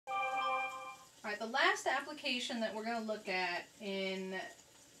Alright, the last application that we're going to look at in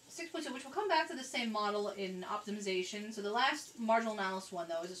 6.2, which will come back to the same model in optimization. So the last marginal analysis one,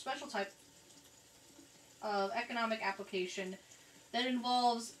 though, is a special type of economic application that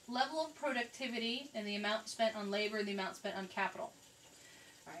involves level of productivity and the amount spent on labor and the amount spent on capital.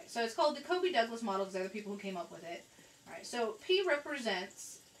 Alright, so it's called the Kobe-Douglas model because they're the people who came up with it. Alright, so P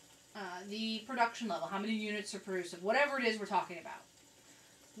represents the production level, how many units are produced of whatever it is we're talking about.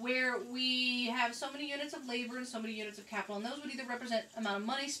 Where we have so many units of labor and so many units of capital, and those would either represent amount of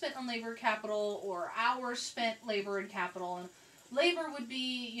money spent on labor, capital, or hours spent labor and capital. And labor would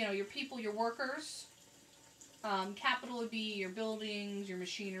be, you know, your people, your workers. Capital would be your buildings, your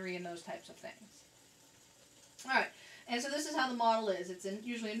machinery, and those types of things. Alright, and so this is how the model is. It's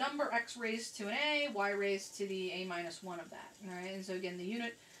usually a number, x raised to an a, y raised to the a minus 1 of that. Alright, and so again,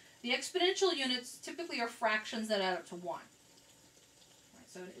 the exponential units typically are fractions that add up to 1.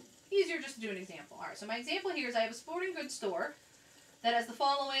 So it's easier just to do an example. Alright, so my example here is I have a sporting goods store that has the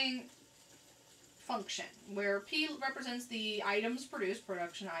following function, where P represents the items produced,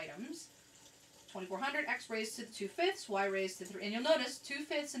 production items. 2400, x raised to the 2/5, y raised to 3. And you'll notice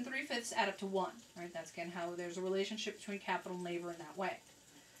 2/5 and 3/5 add up to 1. Right? That's again how there's a relationship between capital and labor in that way.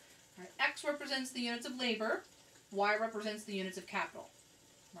 Right? X represents the units of labor, y represents the units of capital.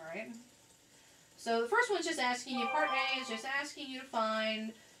 Alright? So the first one's just asking you, part A is just asking you to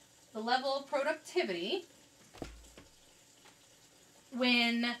find the level of productivity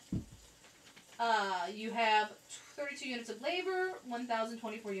when you have 32 units of labor,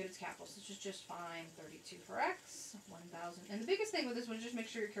 1,024 units capital. So just find 32 for x, 1,000. And the biggest thing with this one is just make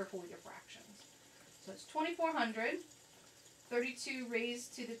sure you're careful with your fractions. So it's 2,400, 32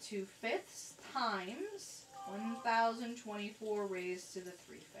 raised to the 2/5 times 1,024 raised to the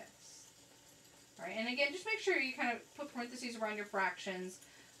 3/5. Alright, and again, just make sure you kind of put parentheses around your fractions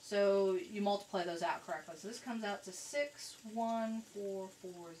so you multiply those out correctly. So this comes out to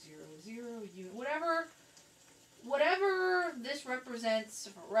 6,14400 unit. Whatever this represents,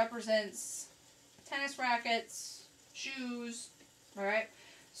 if it represents tennis rackets, shoes, alright?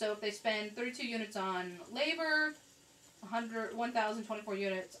 So if they spend 32 units on labor, 1,024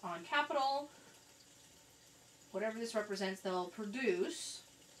 units on capital, whatever this represents, they'll produce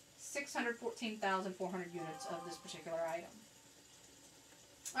 614,400 units of this particular item.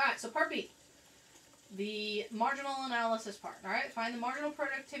 Alright, so part B. The marginal analysis part. Alright, find the marginal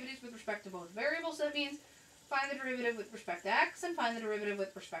productivities with respect to both variables. So that means find the derivative with respect to x and find the derivative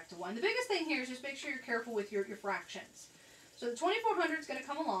with respect to y. And the biggest thing here is just make sure you're careful with your fractions. So the 2,400 is going to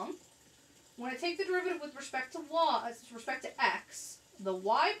come along. When I take the derivative with respect to x, the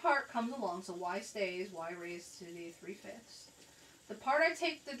y part comes along, so y stays, y raised to the 3/5. The part I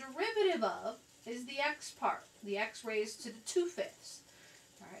take the derivative of is the x part, the x raised to the 2/5.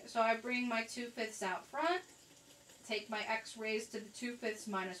 Alright, so I bring my 2/5 out front, take my x raised to the 2/5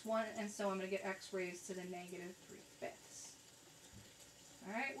 minus 1, and so I'm going to get x raised to the negative 3/5.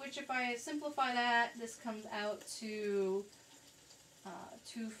 Alright, which if I simplify that, this comes out to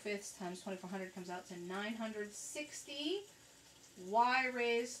 2/5 times 2,400 comes out to 960. Y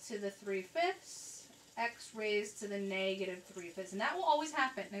raised to the 3/5, x raised to the negative 3/5. And that will always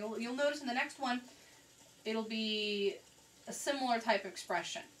happen. You'll notice in the next one, it'll be a similar type of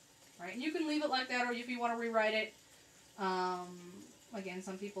expression. Right? And you can leave it like that, or if you want to rewrite it, again,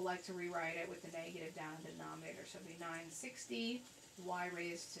 some people like to rewrite it with the negative down in the denominator. So it'll be 960, y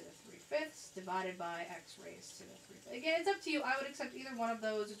raised to the 3/5 divided by x raised to the 3/5. Again, it's up to you. I would accept either one of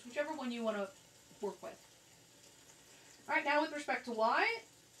those. It's whichever one you want to work with. Alright, now with respect to y,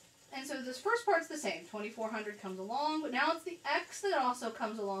 and so this first part's the same. 2,400 comes along, but now it's the x that also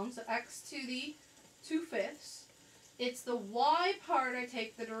comes along, so x to the 2/5. It's the y part I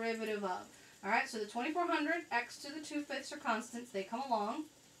take the derivative of. Alright, so the 2,400, x to the 2/5 are constants, they come along.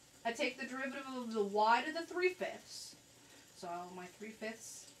 I take the derivative of the y to the 3/5. So my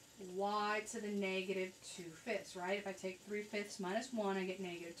 3/5, y to the negative 2/5, right? If I take 3/5 minus 1, I get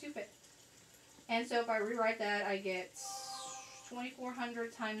negative 2/5. And so if I rewrite that, I get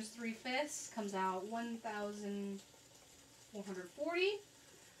 2,400 times 3/5 comes out 1,440.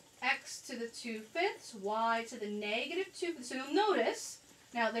 X to the 2/5, y to the negative 2/5. So you'll notice,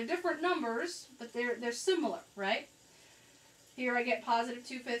 now they're different numbers, but they're similar, right? Here I get positive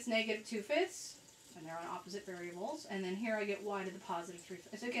 2/5, negative 2/5, and they're on opposite variables. And then here I get y to the positive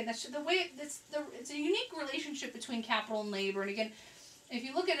 3/5. So again, that's the way it's a unique relationship between capital and labor. And again, if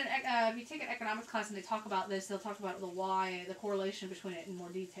you look at if you take an economics class and they talk about this, they'll talk about the y, the correlation between it in more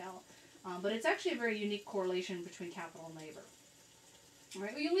detail. But it's actually a very unique correlation between capital and labor. All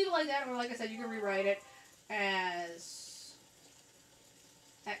right, well, you can leave it like that, or like I said, you can rewrite it as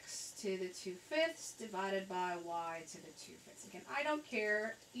x to the 2/5 divided by y to the 2/5. Again, I don't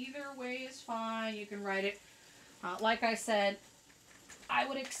care. Either way is fine. You can write it. Like I said, I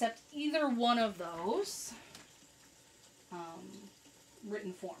would accept either one of those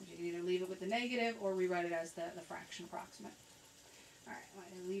written forms. You can either leave it with the negative or rewrite it as the fraction approximate. All right, I'm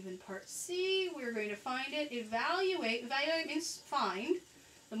going to leave in part C. We're going to find it. Evaluate. Evaluate means find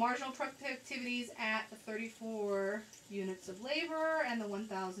the marginal productivities at the 34 units of labor and the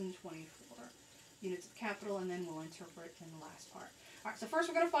 1,024 units of capital, and then we'll interpret in the last part. All right, so first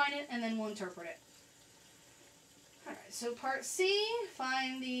we're going to find it, and then we'll interpret it. All right, so part C,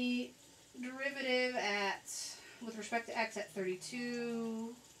 find the derivative with respect to x at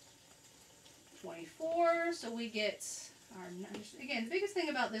 32.24. So we get our, again, the biggest thing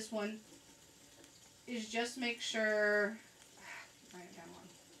about this one is just make sure, write it down wrong,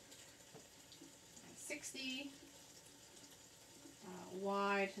 60,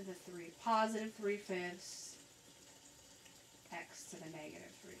 y to the 3 positive 3/5, x to the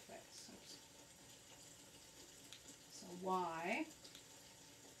negative 3/5. So y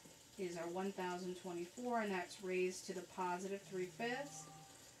is our 1,024, and that's raised to the positive 3/5.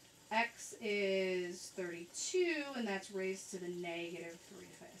 X is 32, and that's raised to the negative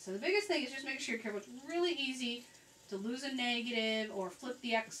 3/5. So the biggest thing is just make sure you're careful. It's really easy to lose a negative or flip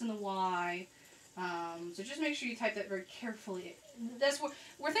the x and the y. So just make sure you type that very carefully. That's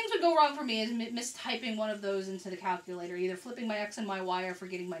where things would go wrong for me, is mistyping one of those into the calculator, either flipping my x and my y or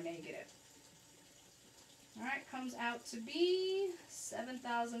forgetting my negative. All right, comes out to be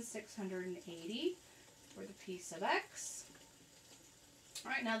 7,680 for the piece of x.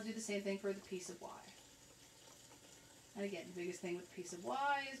 All right, now do the same thing for the piece of y. And again, the biggest thing with the piece of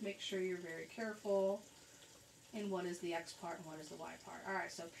y is make sure you're very careful in what is the x part and what is the y part. All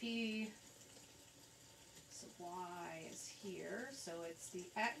right, so piece of y is here. So it's the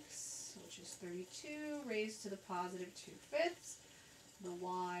x, which is 32, raised to the positive 2/5. The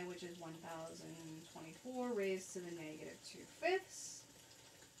y, which is 1,024, raised to the negative 2/5.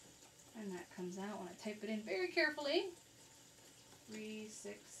 And that comes out, when I type it in very carefully,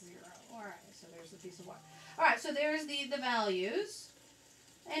 360. All right, so there's the piece of y. All right, so there's the values.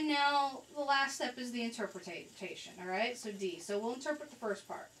 And now the last step is the interpretation, all right? So D. So we'll interpret the first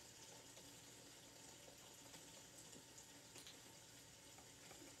part.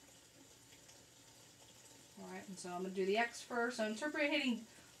 All right, and so I'm going to do the x first. So interpreting,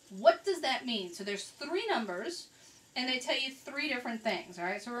 what does that mean? So there's 3 numbers, and they tell you 3 different things, all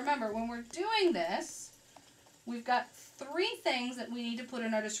right? So remember, when we're doing this, we've got 3 things that we need to put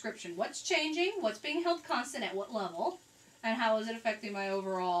in our description. What's changing, what's being held constant at what level, and how is it affecting my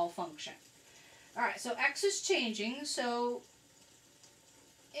overall function. All right, so x is changing. So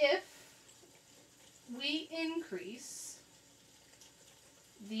if we increase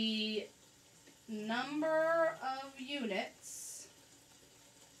the number of units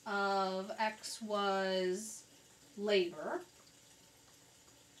of x was labor,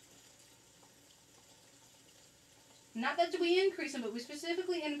 not that we increase them, but we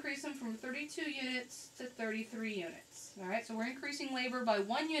specifically increase them from 32 units to 33 units. All right, so we're increasing labor by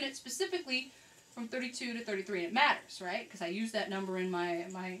 1 unit specifically from 32 to 33. And it matters, right? Because I use that number in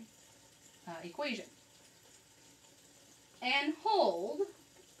my equation. And hold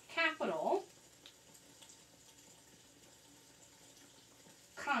capital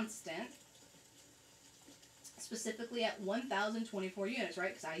constant specifically at 1,024 units, right?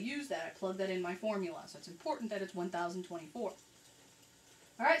 Because I use that. I plug that in my formula. So it's important that it's 1,024.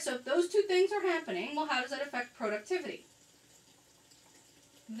 All right, so if those 2 things are happening, well, how does that affect productivity?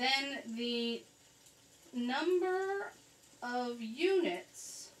 Then the number of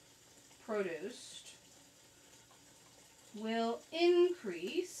units produced will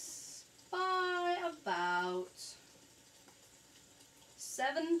increase by about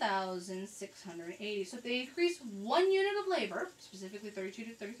 7,680. So if they increase 1 unit of labor, specifically 32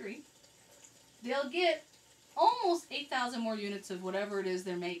 to 33, they'll get almost 8,000 more units of whatever it is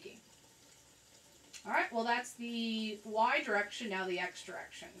they're making. All right, well, that's the y direction, now the x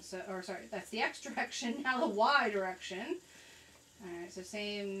direction. So, or sorry, that's the x direction, now the y direction. All right, so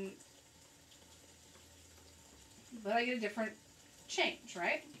same, but I get a different change,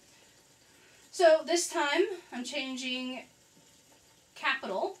 right? So this time I'm changing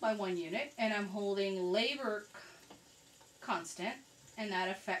capital by 1 unit, and I'm holding labor constant, and that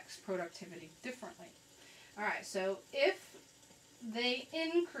affects productivity differently. All right, so if they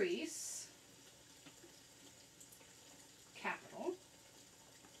increase capital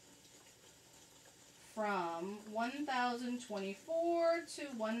from 1024 to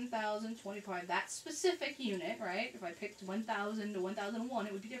 1025. That specific unit, right? If I picked 1000 to 1001,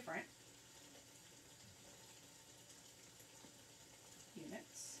 it would be different.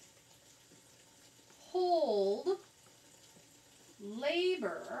 Units. Hold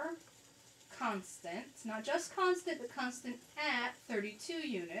labor constant, not just constant, but constant at 32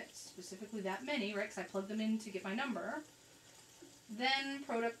 units, specifically that many, right, because I plugged them in to get my number. Then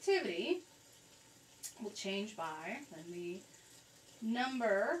productivity will change by, then the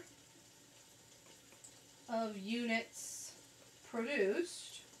number of units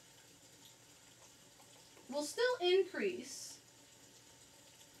produced will still increase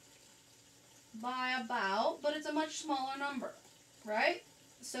by about, but it's a much smaller number, right?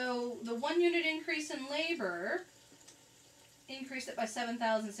 So the 1 unit increase in labor increased it by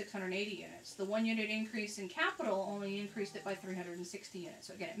 7,680 units. The 1 unit increase in capital only increased it by 360 units.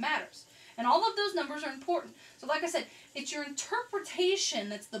 So again, it matters. And all of those numbers are important. So like I said, it's your interpretation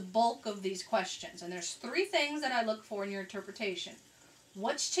that's the bulk of these questions. And there's 3 things that I look for in your interpretation.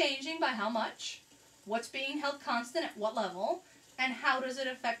 What's changing by how much? What's being held constant at what level? And how does it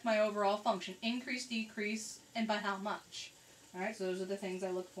affect my overall function? Increase, decrease, and by how much? All right, so those are the things I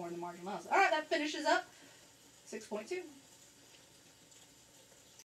look for in the marginal analysis. All right, that finishes up 6.2.